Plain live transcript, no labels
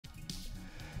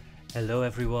Hello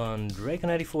everyone,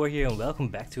 Drake94 here and welcome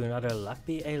back to another Luck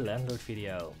Be a Landlord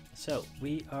video. So,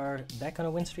 we are back on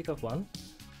a win streak of 1,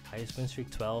 highest win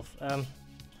streak 12.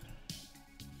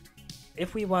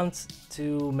 If we want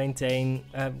to maintain,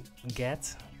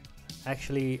 get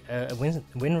actually a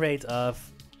win rate of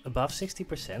above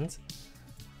 60%,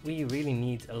 we really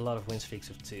need a lot of win streaks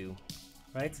of 2,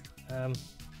 right?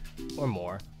 Or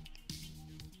more.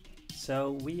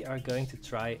 So we are going to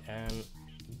try and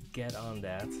get on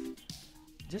that.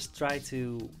 Just try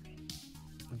to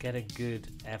get a good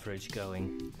average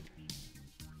going,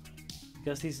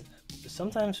 because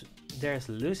sometimes there's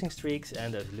losing streaks,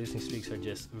 and those losing streaks are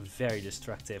just very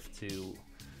destructive to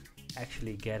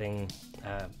actually getting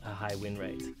a high win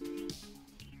rate.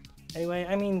 Anyway,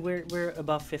 I mean we're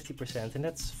above 50% and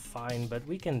that's fine, but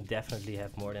we can definitely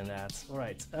have more than that.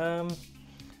 Alright,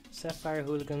 Sapphire,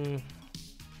 Hooligan,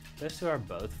 those two are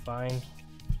both fine.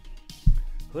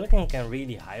 Hooligan can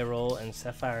really high roll and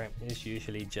Sapphire is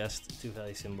usually just 2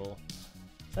 value symbol.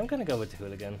 So I'm gonna go with the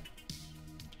Hooligan.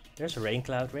 There's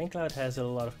Raincloud. Raincloud has a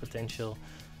lot of potential.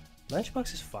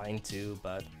 Lunchbox is fine too,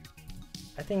 but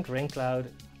I think Raincloud,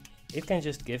 it can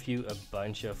just give you a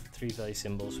bunch of 3 value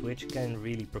symbols, which can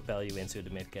really propel you into the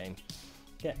mid game.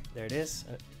 Yeah, there it is.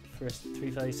 First 3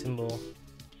 value symbol.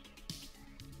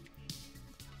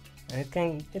 And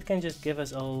it can just give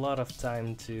us a lot of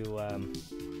time to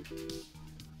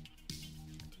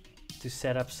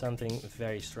set up something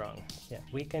very strong. Yeah,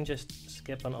 we can just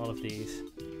skip on all of these.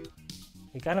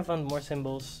 We kind of want more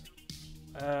symbols.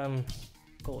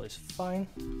 Call is fine.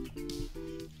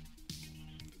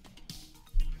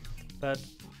 But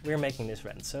we're making this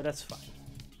rent, so that's fine.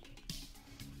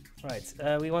 Right,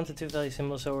 we want the 2 value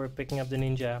symbols, so we're picking up the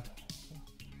ninja.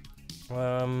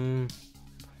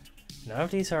 None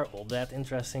of these are all that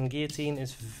interesting. Guillotine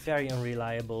is very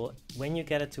unreliable. When you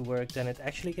get it to work, then it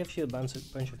actually gives you a bunch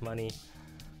of money,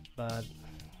 but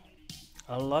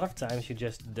a lot of times you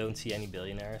just don't see any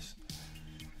billionaires.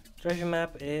 Treasure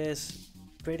map is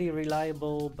pretty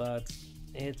reliable, but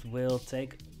it will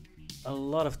take a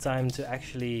lot of time to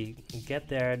actually get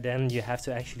there. Then you have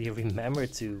to actually remember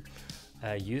to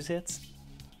use it.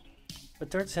 But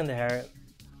Tortoise and the Hare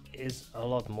is a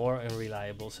lot more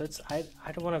unreliable, so it's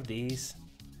either one of these.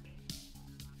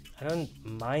 I don't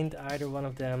mind either one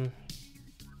of them.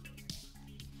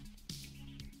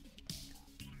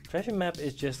 Treasure map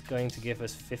is just going to give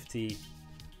us 50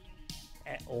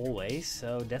 always,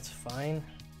 so that's fine.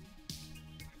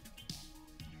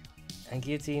 And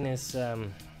Guillotine is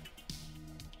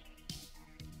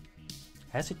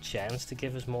has a chance to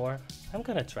give us more. I'm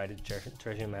gonna try the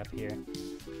treasure map here.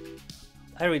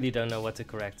 I really don't know what the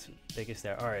correct pick is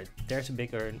there. Alright, there's a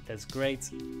big urn, that's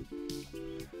great.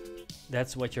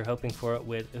 That's what you're hoping for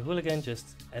with a Hooligan,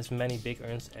 just as many big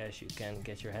urns as you can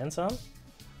get your hands on.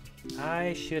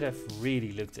 I should have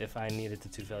really looked if I needed the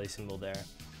 2 value symbol there,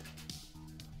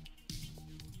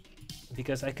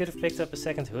 because I could have picked up a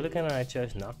second Hooligan and I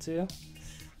chose not to,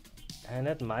 and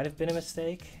that might have been a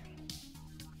mistake.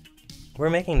 We're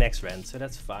making next rent, so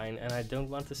that's fine, and I don't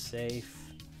want to save.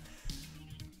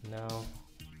 No.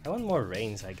 I want more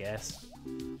rains, I guess.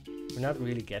 We're not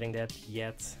really getting that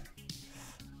yet.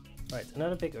 Right,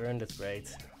 another big urn, that's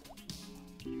great.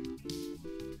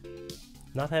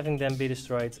 Not having them be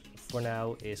destroyed for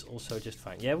now is also just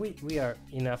fine. Yeah, we are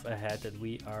enough ahead that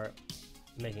we are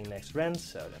making next rent,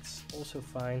 so that's also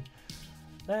fine.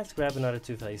 Let's grab another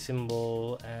 2 value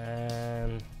symbol,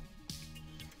 and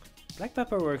Black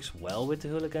Pepper works well with the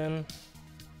Hooligan.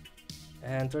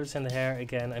 And Tortoise and the Hare,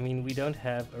 again, I mean, we don't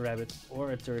have a rabbit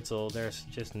or a turtle, there's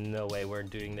just no way we're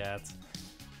doing that.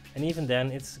 And even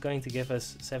then, it's going to give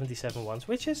us 77 ones,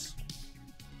 which is...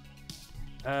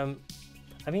 I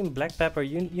mean, Black Pepper,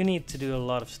 you need to do a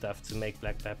lot of stuff to make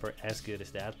Black Pepper as good as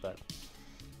that, but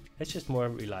it's just more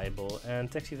reliable.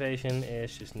 And Tax Evasion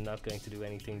is just not going to do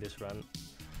anything this run,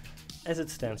 as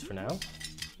it stands for now.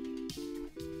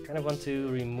 Kind of want to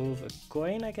remove a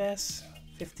coin, I guess.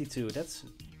 52, that's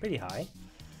pretty high.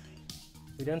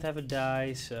 We don't have a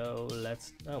die, so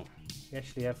let's... Oh, we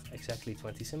actually have exactly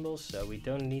 20 symbols, so we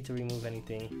don't need to remove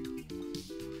anything.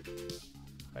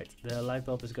 Right, the light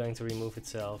bulb is going to remove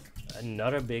itself.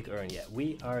 Another big urn. Yeah,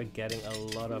 we are getting a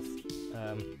lot of...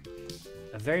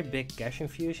 a very big cash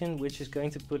infusion, which is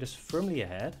going to put us firmly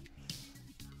ahead.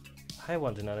 I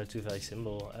want another 2 value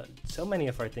symbol. So many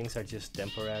of our things are just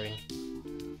temporary.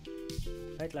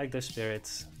 Right, like those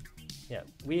spirits. Yeah,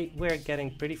 we're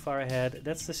getting pretty far ahead.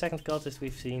 That's the second cultist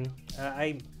we've seen.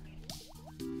 I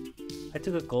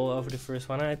took a goal over the first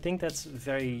one, and I think that's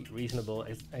very reasonable,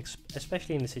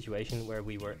 especially in the situation where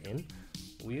we were in.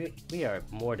 We are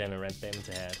more than a rent payment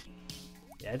ahead.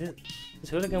 Yeah, This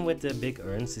hooligan with the big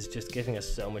urns is just giving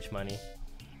us so much money.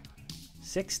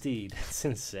 60, that's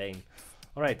insane.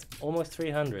 Alright, almost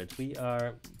 300. We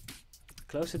are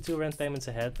close to 2 rent payments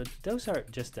ahead, but those are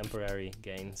just temporary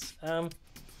gains.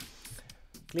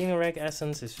 Cleaning rag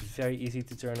essence is very easy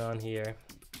to turn on here.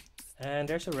 And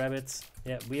there's a rabbit.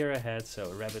 Yeah, we are ahead, so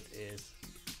a rabbit is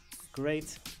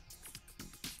great.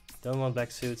 Don't want black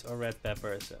suits or red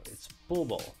pepper, so it's pool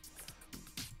ball.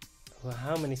 Well,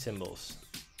 how many symbols?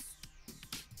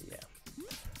 Yeah.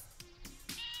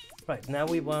 Right, now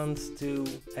we want to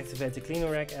activate the cleaning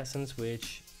rag essence,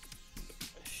 which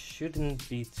shouldn't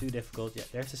be too difficult. Yeah,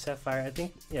 there's a sapphire. I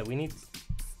think, yeah, we need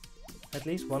at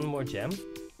least one more gem.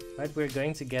 Right, we're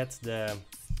going to get the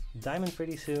diamond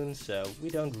pretty soon, so we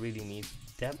don't really need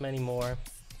that many more.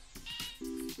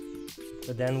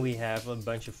 But then we have a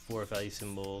bunch of 4 value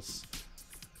symbols.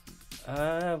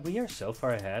 We are so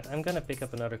far ahead. I'm gonna pick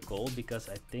up another coal because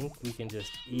I think we can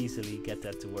just easily get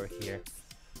that to work here.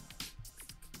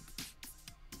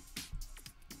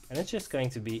 And it's just going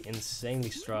to be insanely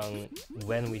strong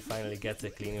when we finally get the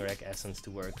cleaning rag essence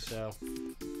to work. So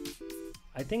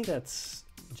I think that's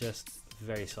just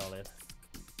very solid.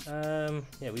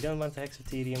 Yeah, we don't want the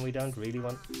hexaptedium. We don't really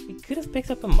want... We could have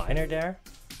picked up a miner there.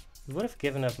 It would have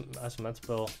given us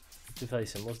multiple 2 value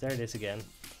symbols. There it is again.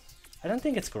 I don't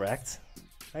think it's correct.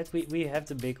 Right, we have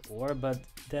the big ore, but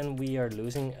then we are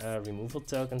losing a removal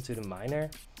token to the miner.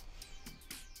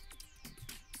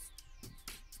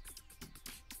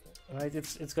 Right,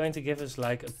 it's going to give us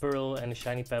like a pearl and a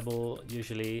shiny pebble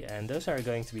usually, and those are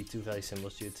going to be 2 value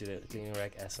symbols due to the cleaning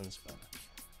rag essence. But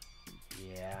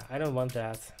yeah, I don't want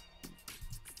that.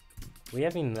 We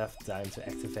have enough time to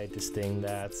activate this thing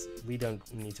that we don't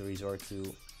need to resort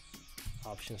to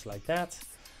options like that.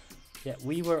 Yeah,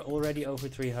 we were already over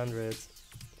 300.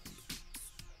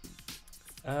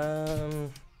 Do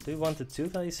we want the 2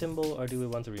 value symbol or do we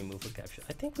want the removal capsule?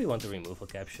 I think we want the removal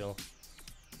capsule.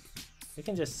 We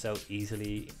can just so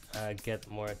easily get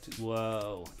more.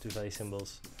 Whoa, 2 value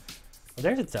symbols. Well,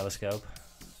 there's a telescope.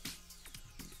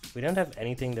 We don't have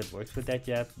anything that works with that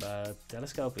yet, but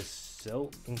telescope is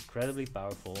so incredibly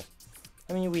powerful.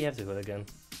 I mean, we have the hooligan.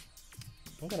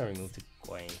 I'm gonna remove the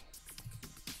coin.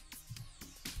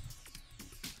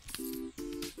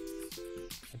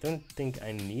 I don't think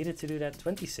I needed to do that.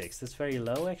 26, that's very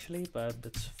low actually, but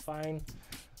that's fine.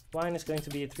 Wine is going to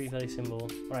be a 3 value symbol.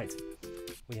 Right,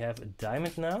 we have a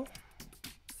diamond now.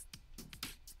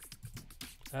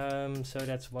 So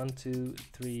that's 1, 2,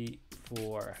 3,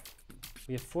 4.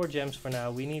 We have 4 gems for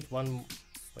now. We need one.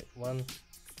 Wait, 1,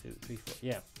 2, 3, 4.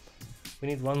 Yeah, we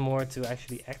need one more to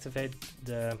actually activate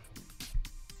the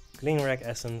cleaning rag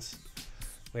essence.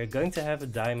 We're going to have a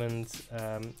diamond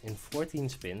in 14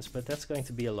 spins, but that's going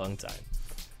to be a long time.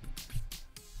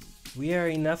 We are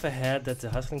enough ahead that the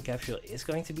hustling capsule is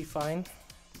going to be fine.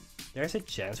 There's a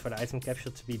chance for the item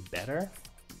capsule to be better,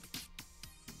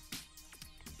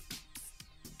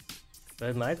 but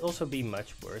it might also be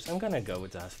much worse. I'm gonna go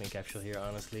with the hustling capsule here,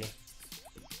 honestly.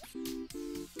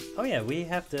 Oh yeah, we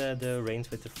have the range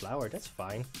with the flower, that's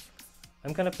fine.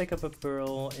 I'm gonna pick up a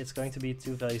pearl, it's going to be a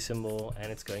 2 value symbol,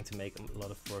 and it's going to make a lot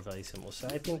of 4 value symbols. So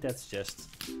I think that's just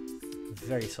a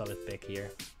very solid pick here.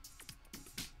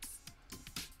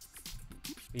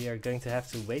 We are going to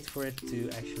have to wait for it to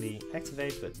actually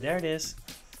activate, but there it is.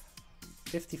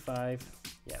 55.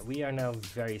 Yeah, we are now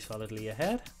very solidly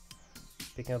ahead.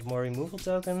 Picking up more removal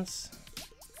tokens.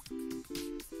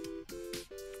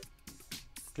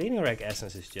 Cleaning rag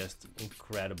essence is just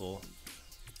incredible.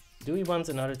 Do we want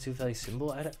another 2 value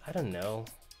symbol? I don't know.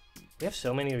 We have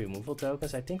so many removal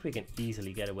tokens, I think we can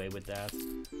easily get away with that.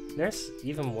 There's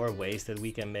even more ways that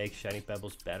we can make shiny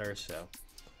pebbles better, so...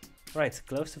 Right,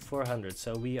 close to 400,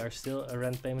 so we are still a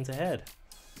rent payment ahead.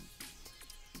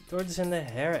 Tortoise in the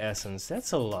hair essence,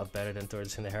 that's a lot better than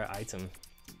tortoise in the hair item.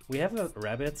 We have a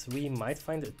rabbit, we might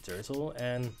find a turtle,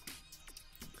 and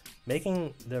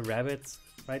making the rabbit,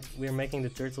 right, we're making the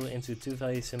turtle into 2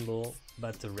 value symbol,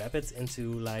 but the rabbit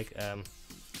into like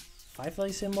 5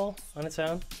 value symbol on its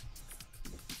own.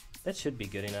 That should be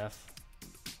good enough.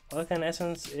 Oilcan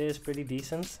essence is pretty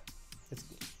decent.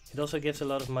 It also gives a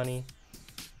lot of money.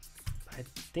 I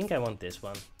think I want this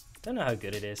one. Don't know how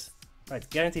good it is. Right,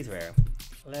 guaranteed rare.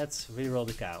 Let's reroll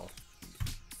the cow.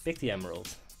 Pick the emerald.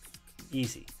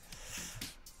 Easy.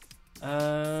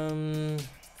 Lunchbox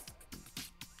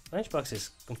is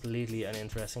completely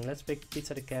uninteresting. Let's pick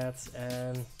Pizza the cat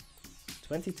and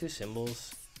 22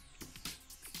 symbols.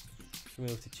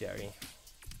 Remove the cherry.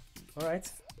 Alright.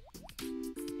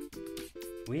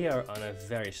 We are on a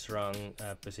very strong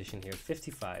position here,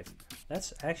 55.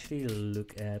 Let's actually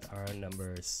look at our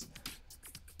numbers.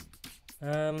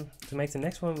 To make the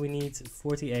next one we need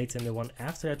 48, and the one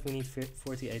after that we need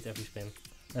 48 every spin.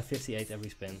 58 every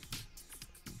spin.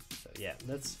 So yeah,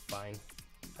 that's fine.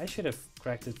 I should have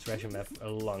cracked the treasure map a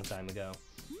long time ago.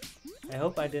 I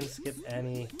hope I didn't skip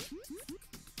any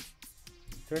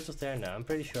turtles there. No, I'm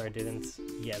pretty sure I didn't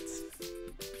yet.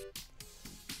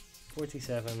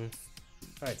 47.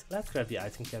 Alright, let's grab the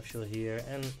item capsule here.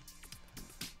 And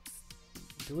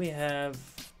do we have...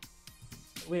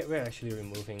 We're actually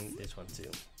removing this one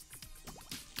too.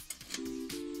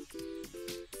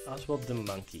 Oswald the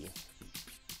monkey.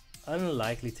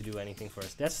 Unlikely to do anything for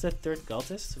us. That's the third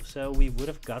cultist, so we would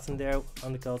have gotten there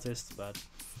on the cultist, but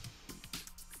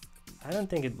I don't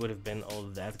think it would have been all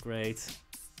that great.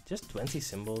 Just 20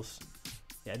 symbols.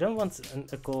 Yeah, I don't want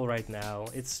a call right now.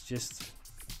 It's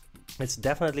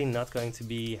definitely not going to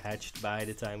be hatched by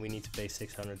the time we need to pay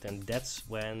 600, and that's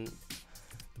when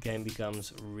the game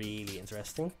becomes really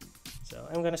interesting. So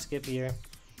I'm gonna skip here.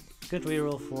 Good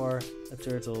reroll for a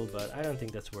turtle, but I don't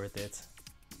think that's worth it.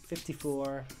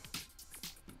 54.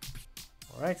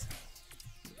 Alright.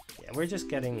 Yeah, we're just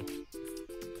getting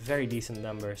very decent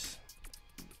numbers.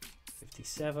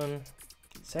 57.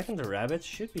 Second the rabbit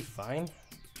should be fine.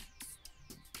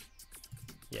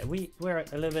 Yeah, we're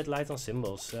a little bit light on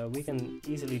symbols, so we can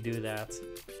easily do that.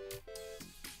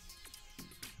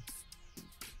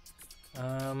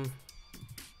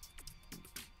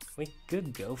 We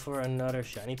could go for another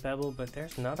shiny pebble, but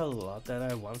there's not a lot that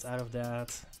I want out of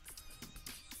that.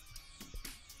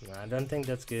 No, I don't think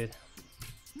that's good.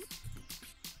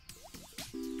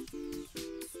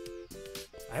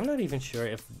 I'm not even sure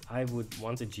if I would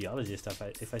want a geologist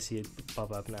if I see it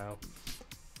pop up now.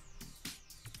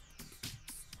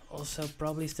 Also,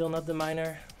 probably still not the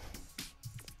miner.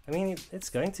 I mean, it's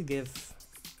going to give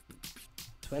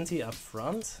 20 up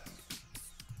front.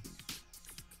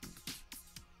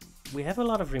 We have a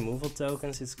lot of removal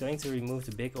tokens. It's going to remove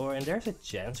the big ore, and there's a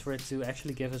chance for it to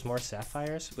actually give us more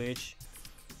sapphires, which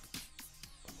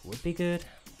would be good.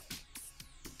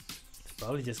 It's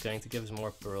probably just going to give us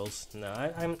more pearls. No,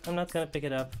 I'm not gonna pick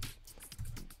it up.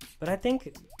 But I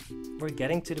think we're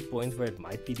getting to the point where it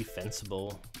might be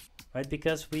defensible, right?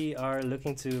 Because we are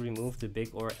looking to remove the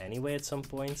big ore anyway at some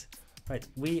point. Right,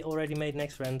 we already made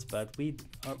next rent, but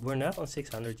we're not on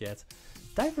 600 yet.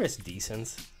 Diver is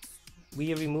decent.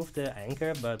 We removed the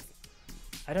anchor, but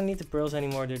I don't need the pearls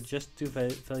anymore. They're just two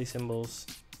value symbols.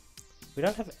 We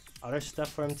don't have other stuff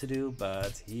for him to do,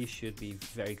 but he should be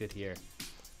very good here.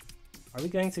 Are we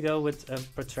going to go with a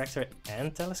protractor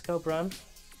and telescope run?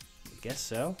 I guess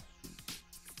so.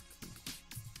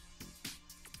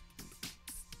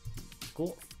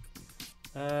 Cool.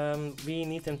 We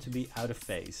need them to be out of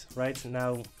phase. Right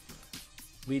now,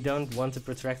 we don't want the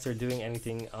protractor doing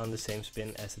anything on the same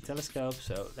spin as the telescope,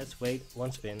 so let's wait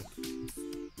one spin.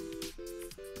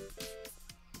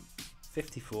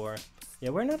 54.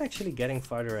 Yeah, we're not actually getting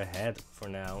farther ahead for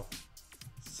now.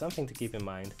 Something to keep in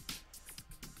mind.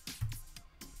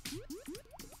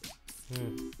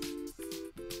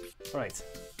 Alright.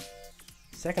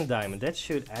 Second diamond. That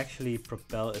should actually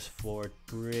propel us forward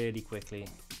pretty quickly.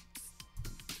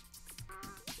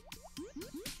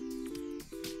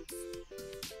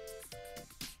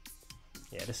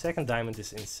 Yeah, the second diamond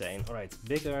is insane. Alright,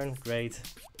 big urn, great.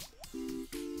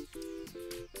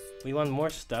 We want more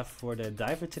stuff for the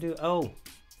diver to do. Oh,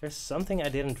 there's something I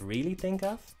didn't really think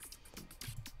of.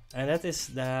 And that is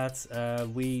that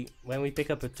when we pick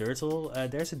up a turtle,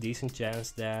 there's a decent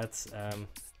chance that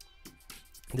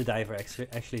the diver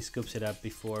actually scoops it up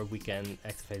before we can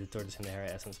activate the tortoise in the hairy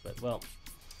essence. But well,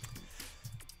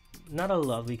 not a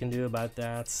lot we can do about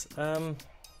that.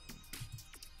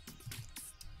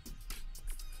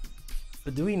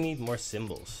 But do we need more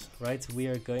symbols, right? We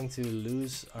are going to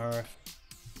lose our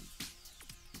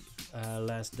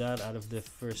last dot out of the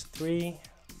first 3.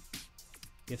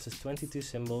 Gives us 22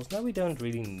 symbols. Now we don't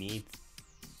really need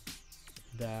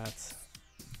that.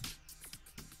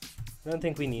 I don't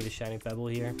think we need a shiny pebble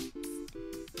here.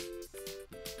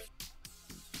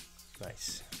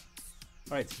 Nice.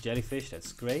 Alright, jellyfish,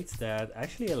 that's great. That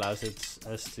actually allows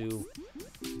us to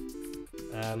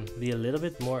be a little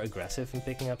bit more aggressive in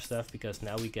picking up stuff, because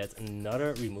now we get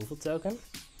another removal token.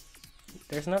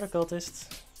 There's another cultist.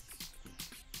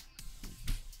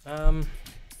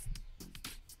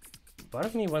 Part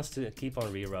of me wants to keep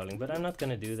on re-rolling, but I'm not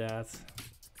gonna do that.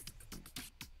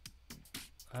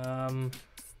 I'm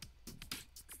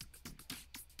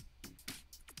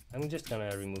just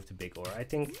gonna remove the big ore. I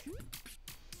think...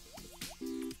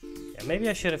 Yeah, maybe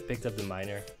I should have picked up the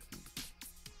miner.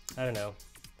 I don't know.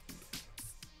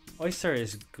 Oyster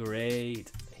is great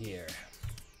here.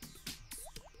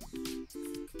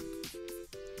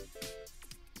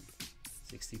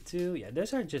 62. Yeah,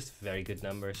 those are just very good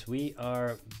numbers. We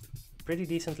are pretty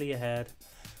decently ahead.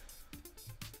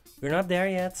 We're not there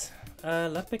yet.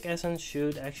 Lockpick Essence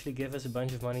should actually give us a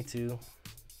bunch of money too.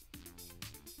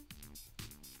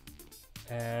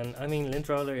 And I mean, Lint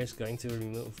Roller is going to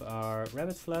remove our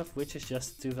Rabbit Fluff, which is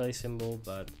just a 2-value symbol,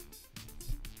 but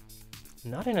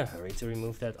not in a hurry to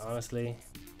remove that, honestly.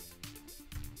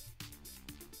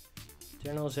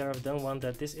 General Zerov, don't want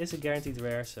that. This is a guaranteed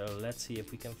rare, so let's see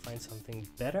if we can find something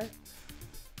better.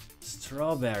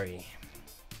 Strawberry.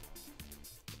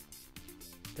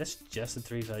 That's just a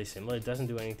 3-value symbol, it doesn't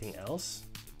do anything else.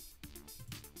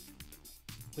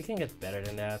 We can get better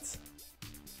than that.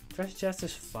 Treasure chest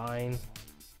is fine.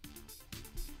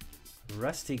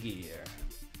 Rusty gear.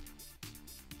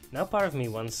 Now part of me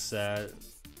wants,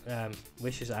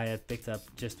 wishes I had picked up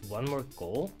just one more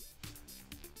coal,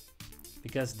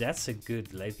 because that's a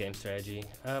good late game strategy.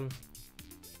 Time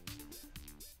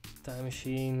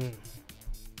machine.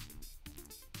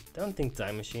 Don't think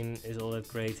time machine is all that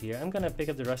great here. I'm gonna pick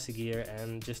up the rusty gear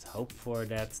and just hope for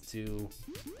that to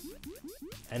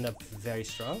end up very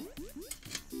strong.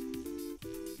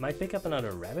 Might pick up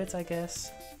another rabbit, I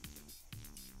guess.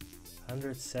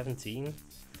 117.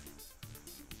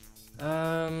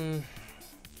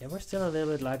 Yeah, we're still a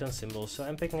little bit light on symbols, so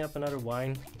I'm picking up another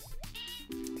wine.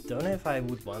 Don't know if I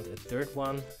would want a third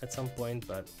one at some point,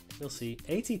 but we'll see.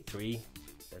 83,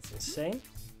 that's insane.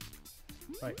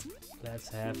 Right, let's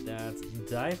have that.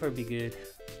 Diver be good.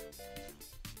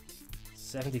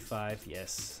 75,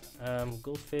 yes.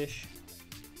 Goldfish.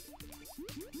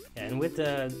 And with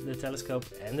the telescope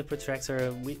and the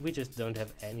protractor, we just don't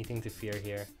have anything to fear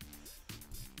here.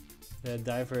 The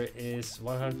diver is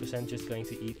 100% just going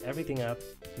to eat everything up.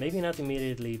 Maybe not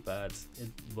immediately, but it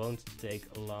won't take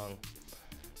long.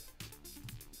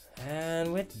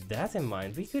 And with that in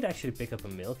mind, we could actually pick up a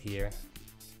milk here.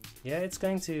 Yeah, it's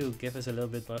going to give us a little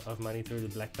bit of money through the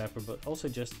black pepper, but also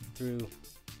just through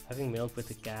having milk with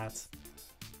the cat.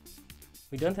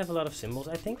 We don't have a lot of symbols.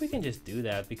 I think we can just do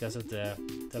that because of the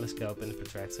telescope and the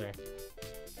protractor.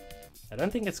 I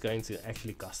don't think it's going to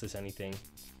actually cost us anything.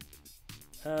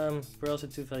 Pearl's a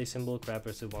 2-value symbol,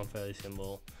 Crapper's a 1-value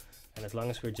symbol. And as long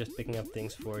as we're just picking up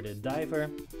things for the diver,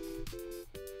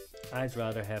 I'd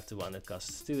rather have the one that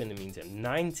costs 2 in the meantime.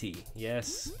 90,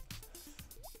 yes.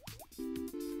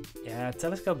 Yeah,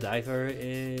 telescope diver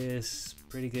is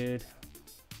pretty good.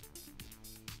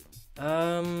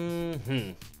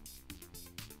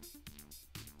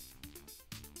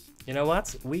 You know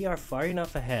what? We are far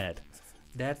enough ahead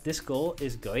that this goal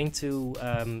is going to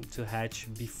hatch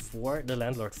before the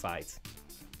Landlord fight.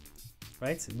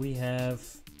 Right? We have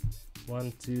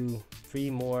 1, 2, 3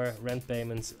 more rent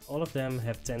payments. All of them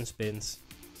have 10 spins.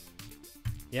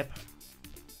 Yep.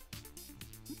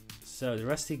 So the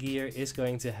rusty gear is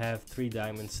going to have 3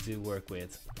 diamonds to work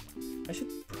with. I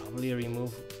should probably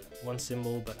remove one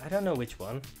symbol, but I don't know which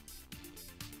one.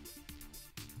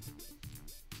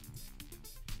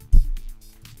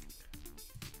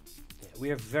 Yeah,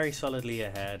 we are very solidly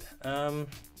ahead.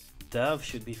 Dove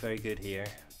should be very good here.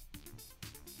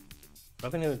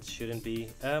 Robin Hood shouldn't be.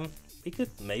 We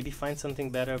could maybe find something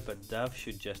better, but Dove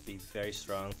should just be very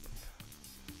strong.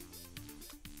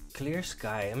 Clear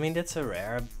sky, I mean that's a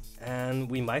rare. And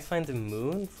we might find the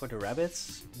moon for the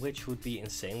rabbits, which would be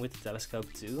insane with the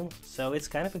telescope too. So it's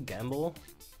kind of a gamble.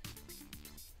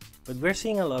 But we're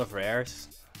seeing a lot of rares.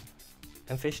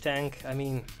 And fish tank, I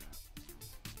mean,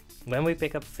 when we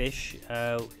pick up fish,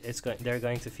 they're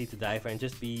going to feed the diver and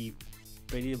just be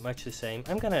pretty much the same.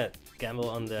 I'm gonna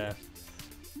gamble on the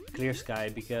clear sky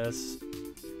because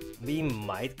we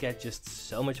might get just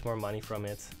so much more money from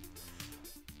it.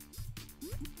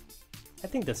 I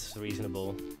think that's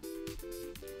reasonable.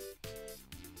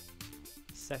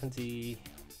 70.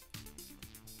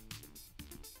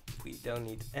 We don't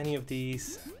need any of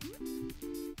these.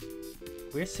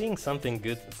 We're seeing something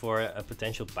good for a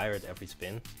potential pirate every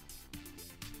spin.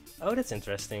 Oh, that's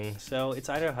interesting. So it's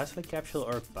either Hustler Capsule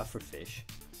or Pufferfish.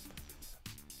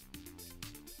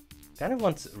 Kind of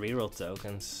want reroll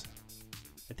tokens.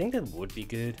 I think that would be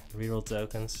good, reroll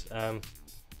tokens.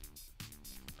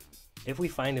 If we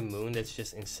find a moon, that's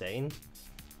just insane.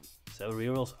 So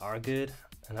rerolls are good.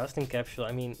 And Hustling Capsule,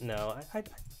 I mean, no,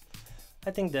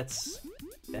 I think that's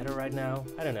better right now.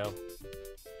 I don't know.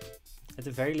 At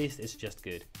the very least, it's just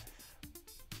good.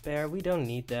 Bear, we don't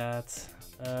need that.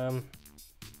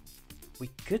 We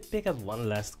could pick up one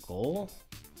last goal.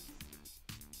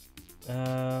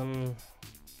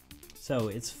 So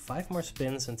it's 5 more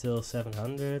spins until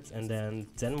 700 and then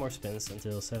 10 more spins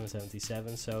until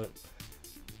 777. So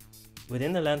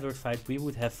within the Landlord fight, we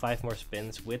would have 5 more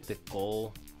spins with the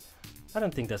goal. I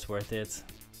don't think that's worth it.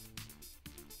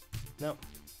 No,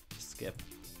 skip.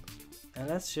 And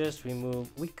let's just remove,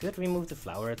 we could remove the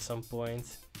flower at some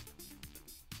point.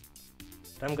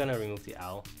 But I'm gonna remove the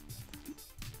owl.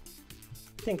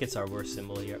 I think it's our worst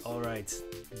symbol here. Alright,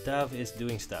 Dove is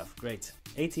doing stuff, great.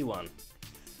 81.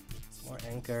 More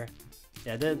anchor.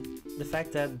 Yeah, the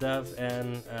fact that Dove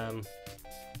and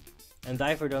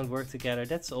Diver don't work together,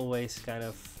 that's always kind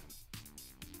of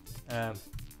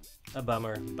a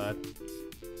bummer, but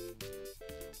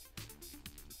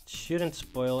shouldn't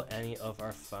spoil any of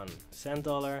our fun. Sand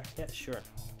dollar, yeah, sure.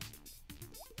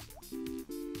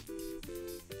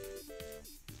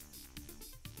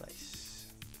 Nice.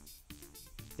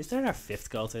 Is that our 5th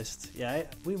cultist? Yeah,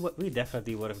 we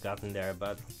definitely would have gotten there,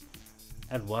 but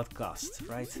at what cost,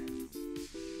 right?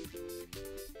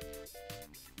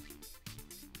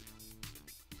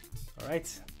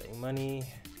 Alright, paying money.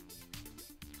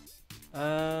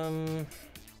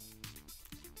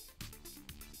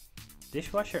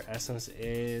 Dishwasher essence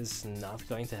is not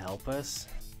going to help us.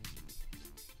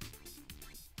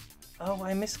 Oh,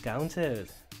 I miscounted.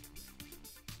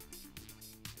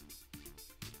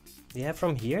 Yeah,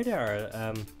 from here there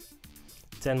are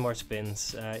 10 more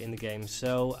spins in the game,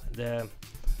 so the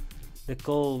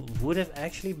coal would have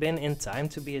actually been in time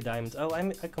to be a diamond. Oh, I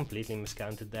completely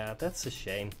miscounted that. That's a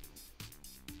shame.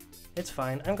 It's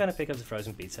fine. I'm gonna pick up the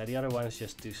frozen pizza. The other one is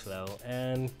just too slow.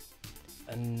 And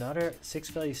another 6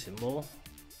 value symbol.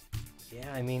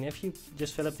 Yeah, I mean, if you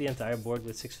just fill up the entire board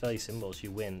with 6 value symbols,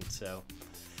 you win. So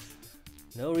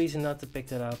no reason not to pick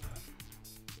that up.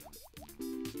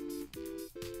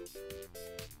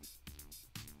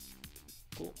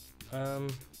 Cool. Yeah,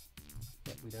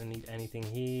 we don't need anything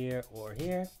here or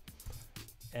here.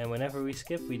 And whenever we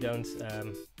skip, we don't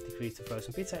decrease the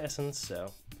frozen pizza essence.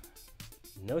 So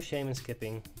no shame in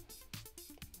skipping.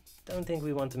 Don't think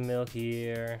we want the milk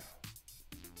here.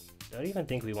 Don't even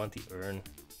think we want the urn.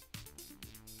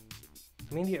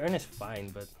 I mean, the urn is fine,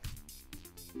 but...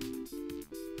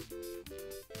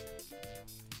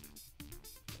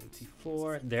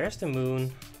 There's the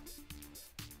moon.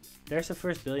 There's the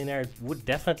first billionaire. It would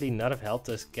definitely not have helped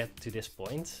us get to this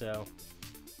point, so...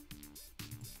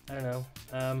 I don't know.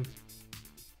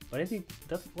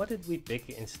 What did we pick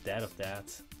instead of that?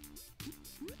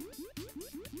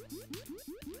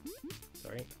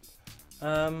 Sorry.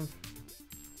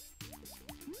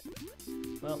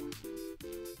 Well...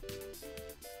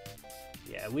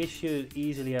 Yeah, we should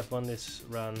easily have won this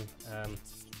run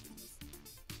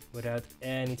without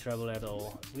any trouble at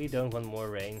all. We don't want more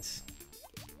rains.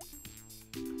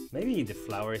 Maybe the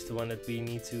flower is the one that we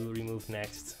need to remove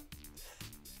next.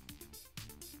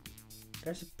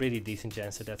 There's a pretty decent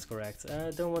chance that that's correct.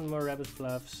 Don't want more rabbit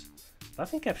fluffs.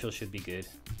 Buffing capsule should be good.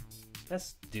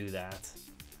 Let's do that.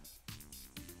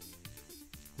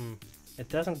 It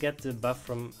doesn't get the buff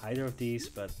from either of these,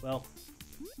 but well,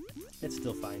 it's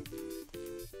still fine.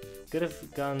 Could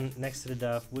have gone next to the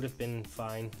dove, would have been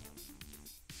fine.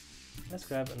 Let's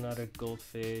grab another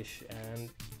goldfish and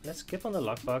let's skip on the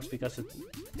lockbox because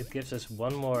it gives us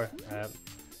one more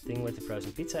thing with the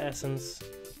frozen pizza essence.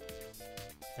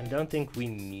 And don't think we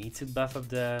need to buff up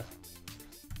the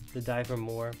diver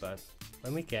more, but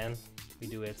when we can, we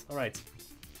do it. Alright.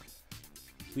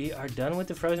 We are done with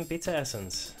the frozen pizza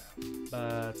essence,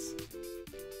 but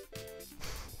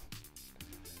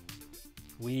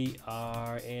we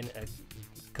are in a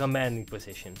commanding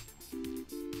position.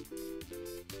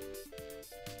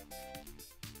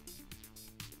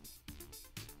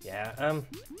 Yeah,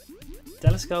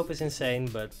 telescope is insane,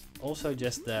 but also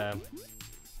just the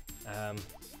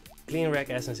clean rack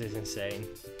essence is insane.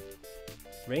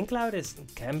 Rain cloud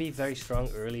can be very strong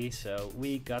early, so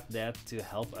we got that to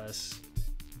help us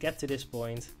get to this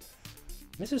point.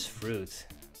 Mrs. Fruit.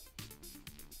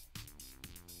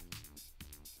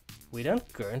 We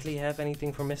don't currently have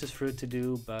anything for Mrs. Fruit to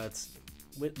do, but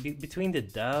between the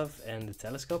dove and the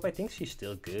telescope, I think she's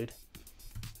still good.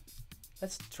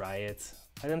 Let's try it.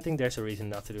 I don't think there's a reason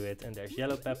not to do it. And there's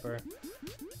yellow pepper.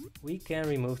 We can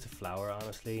remove the flower,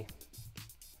 honestly.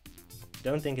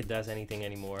 Don't think it does anything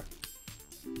anymore.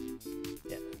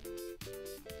 Yeah.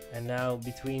 And now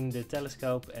between the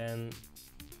telescope and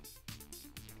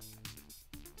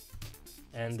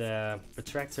the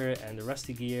protractor and the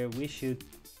rusty gear, we should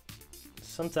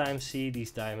sometimes see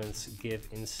these diamonds give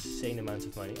insane amounts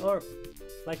of money. Or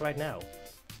like right now.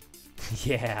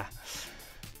 Yeah,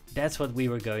 that's what we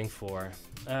were going for.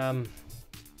 Yeah,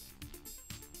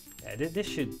 this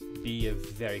should be a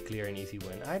very clear and easy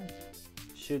win. I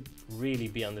should really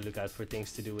be on the lookout for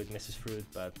things to do with Mrs. Fruit,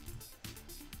 but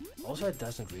also it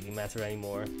doesn't really matter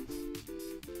anymore.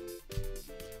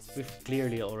 We've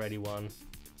clearly already won.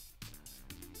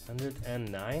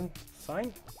 109,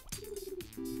 fine.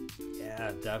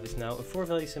 Yeah, dove is now a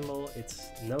 4-value symbol. It's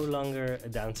no longer a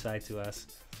downside to us.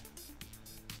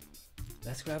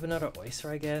 Let's grab another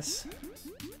oyster, I guess.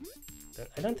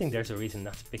 I don't think there's a reason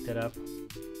not to pick that up.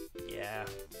 Yeah,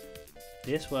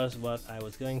 this was what I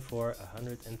was going for,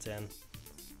 110.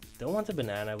 Don't want a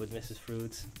banana with Mrs.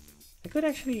 Fruit. I could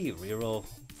actually reroll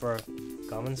for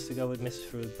commons to go with Mrs.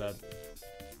 Fruit, but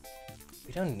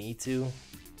we don't need to.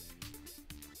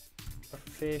 Or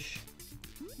fish.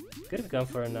 Could have gone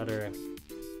for another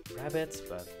rabbit,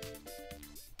 but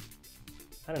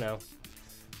I don't know.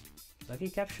 Lucky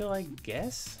capsule, I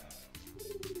guess?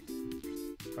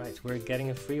 Right, we're getting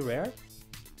a free rare.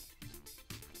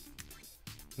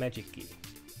 Magic key.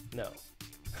 No.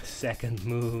 Second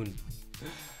moon.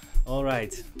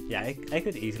 Alright. Yeah, I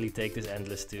could easily take this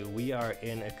endless too. We are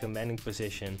in a commanding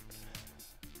position.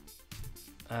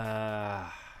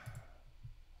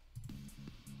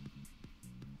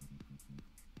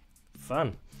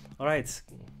 Fun. Alright.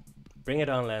 Bring it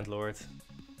on, Landlord.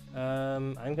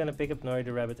 I'm gonna pick up Nori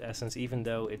the Rabbit Essence, even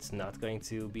though it's not going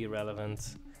to be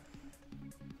relevant.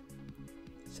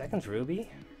 Second ruby?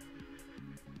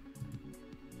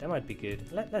 That might be good.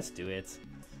 Let's do it.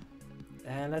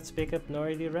 And let's pick up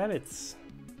Nori the Rabbits.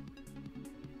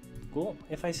 Cool.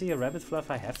 If I see a rabbit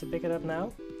fluff, I have to pick it up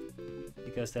now,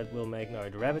 because that will make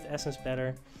Nori the Rabbit Essence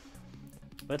better.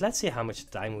 But let's see how much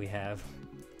time we have.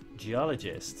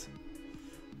 Geologist.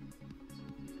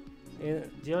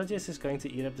 Geologist is going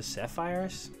to eat up the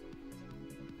sapphires.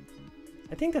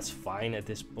 I think that's fine at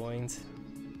this point.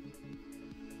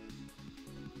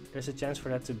 There's a chance for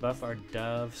that to buff our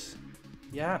doves.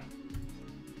 Yeah.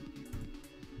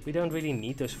 We don't really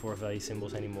need those 4-value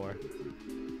symbols anymore.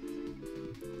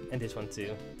 And this one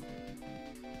too.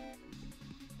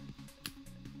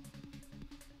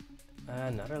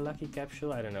 Another lucky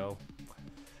capsule, I don't know.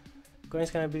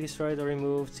 Coin's gonna be destroyed or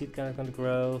removed, seed gonna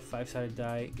grow, 5-sided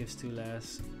die gives 2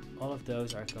 less. All of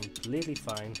those are completely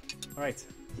fine. Alright,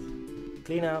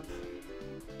 clean up.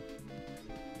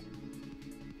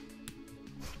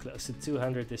 Close to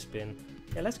 200 this spin.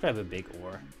 Yeah, let's grab a big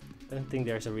ore. I don't think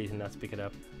there's a reason not to pick it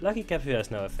up. Lucky capsule has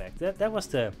no effect. That was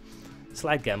the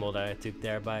slight gamble that I took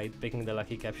there by picking the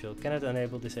lucky capsule. Cannot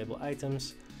enable disable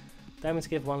items. Diamonds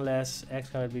give 1 less, eggs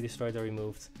cannot be destroyed or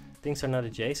removed. Things are not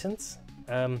adjacent.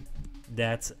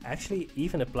 That actually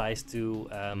even applies to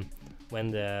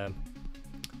when the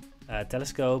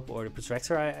telescope or the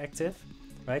protractor are active,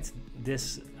 right?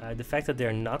 This the fact that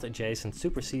they're not adjacent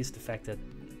supersedes the fact that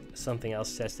something else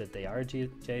says that they are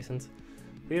adjacent.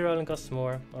 Rerolling costs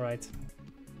more, alright.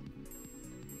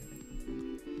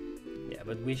 Yeah,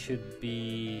 but we should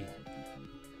be...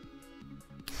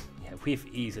 Yeah, we've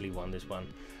easily won this one.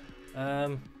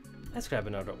 Let's grab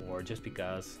another ore just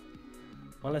because.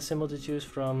 One less symbol to choose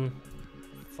from.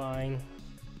 Fine.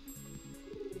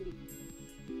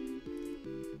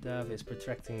 Dove is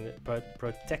protecting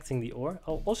the ore.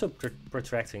 Oh, also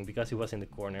protracting because he was in the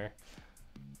corner.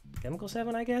 Chemical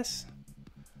 7, I guess?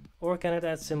 Or can it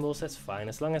add symbols? That's fine.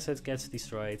 As long as it gets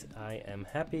destroyed, I am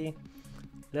happy.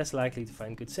 Less likely to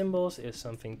find good symbols. If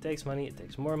something takes money, it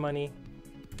takes more money.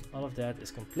 All of that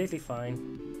is completely fine.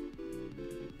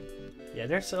 Yeah,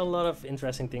 there's a lot of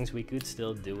interesting things we could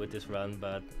still do with this run,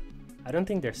 but I don't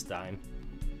think there's time.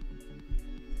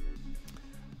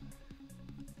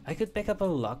 I could pick up a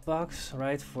lockbox,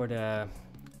 right, for the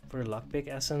lockpick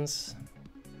essence.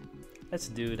 Let's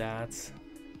do that.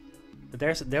 But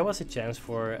there was a chance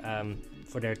for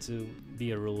there to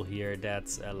be a rule here that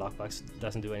lockbox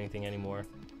doesn't do anything anymore.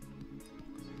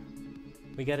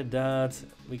 We get a dot.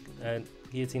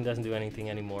 Guillotine doesn't do anything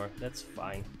anymore. That's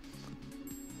fine.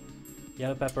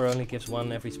 Yellow pepper only gives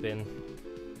 1 every spin.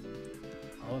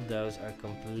 All of those are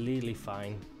completely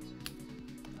fine.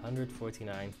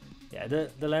 149. Yeah,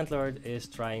 the landlord is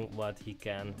trying what he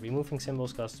can. Removing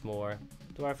symbols costs more.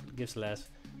 Dwarf gives less.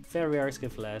 Farriers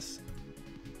give less.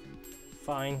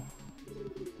 Fine.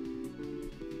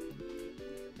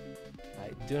 I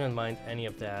do not mind any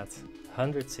of that.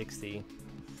 160.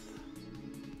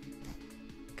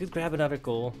 Could grab another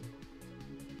coal.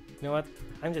 You know what?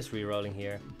 I'm just re-rolling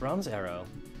here. Bronze arrow.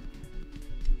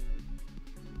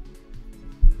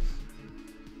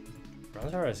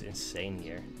 Bronze arrow is insane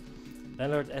here.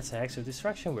 Landlord adds a hex of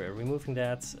destruction. We're removing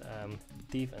that.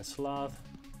 Thief and sloth.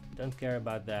 Don't care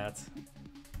about that.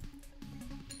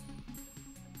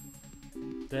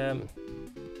 The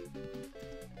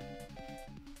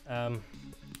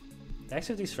hex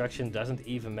of destruction doesn't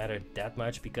even matter that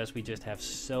much because we just have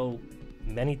so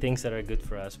many things that are good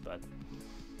for us, but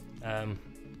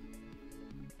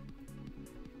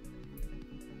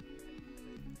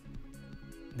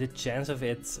the chance of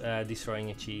it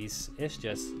destroying a cheese is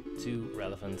just too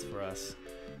relevant for us.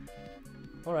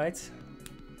 Alright,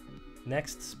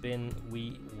 next spin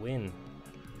we win.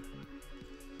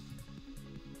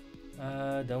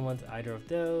 Don't want either of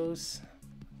those.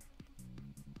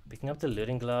 Picking up the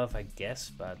looting glove, I guess,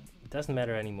 but it doesn't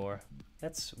matter anymore.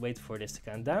 Let's wait for this to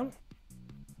count down.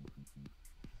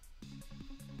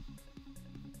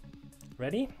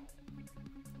 Ready?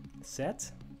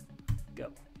 Set?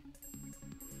 Go.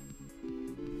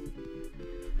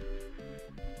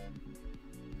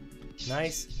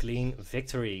 Nice, clean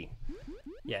victory.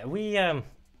 Yeah, we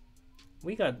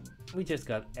just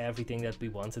got everything that we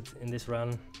wanted in this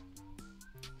run.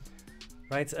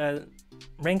 Right,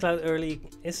 Rain Cloud early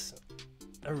is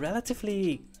a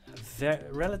relatively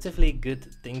good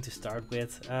thing to start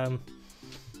with.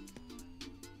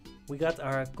 We got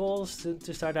our calls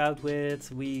to start out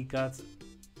with. We got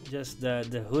just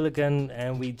the hooligan,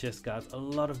 and we just got a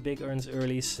lot of big earns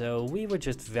early, so we were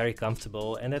just very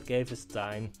comfortable, and that gave us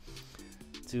time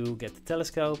to get the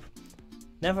telescope.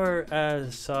 Never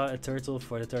saw a turtle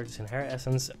for the Tortoise and Hare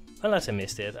essence, unless I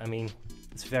missed it. I mean,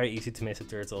 it's very easy to miss a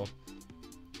turtle.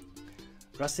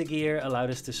 Rusty gear allowed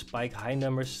us to spike high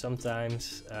numbers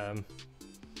sometimes,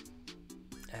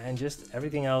 and just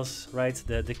everything else, right?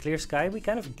 The clear sky, we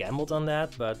kind of gambled on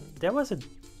that, but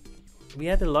we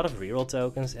had a lot of reroll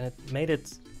tokens, and it made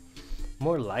it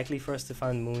more likely for us to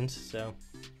find moons. So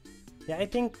yeah, I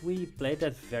think we played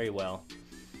that very well.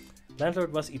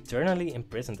 Landlord was eternally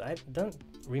imprisoned. I don't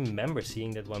remember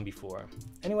seeing that one before.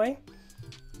 Anyway,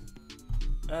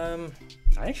 I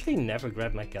actually never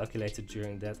grabbed my calculator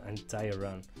during that entire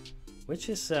run, which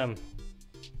is a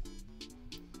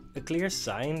clear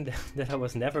sign that I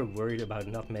was never worried about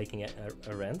not making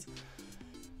a rent.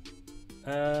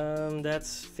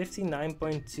 That's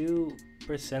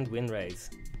 59.2% win rate.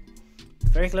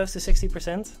 Very close to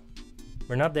 60%.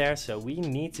 We're not there, so we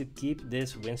need to keep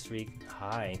this win streak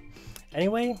high.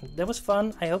 Anyway, that was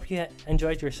fun. I hope you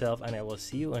enjoyed yourself, and I will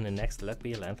see you in the next Luck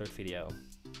Be a Landlord video.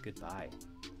 Goodbye.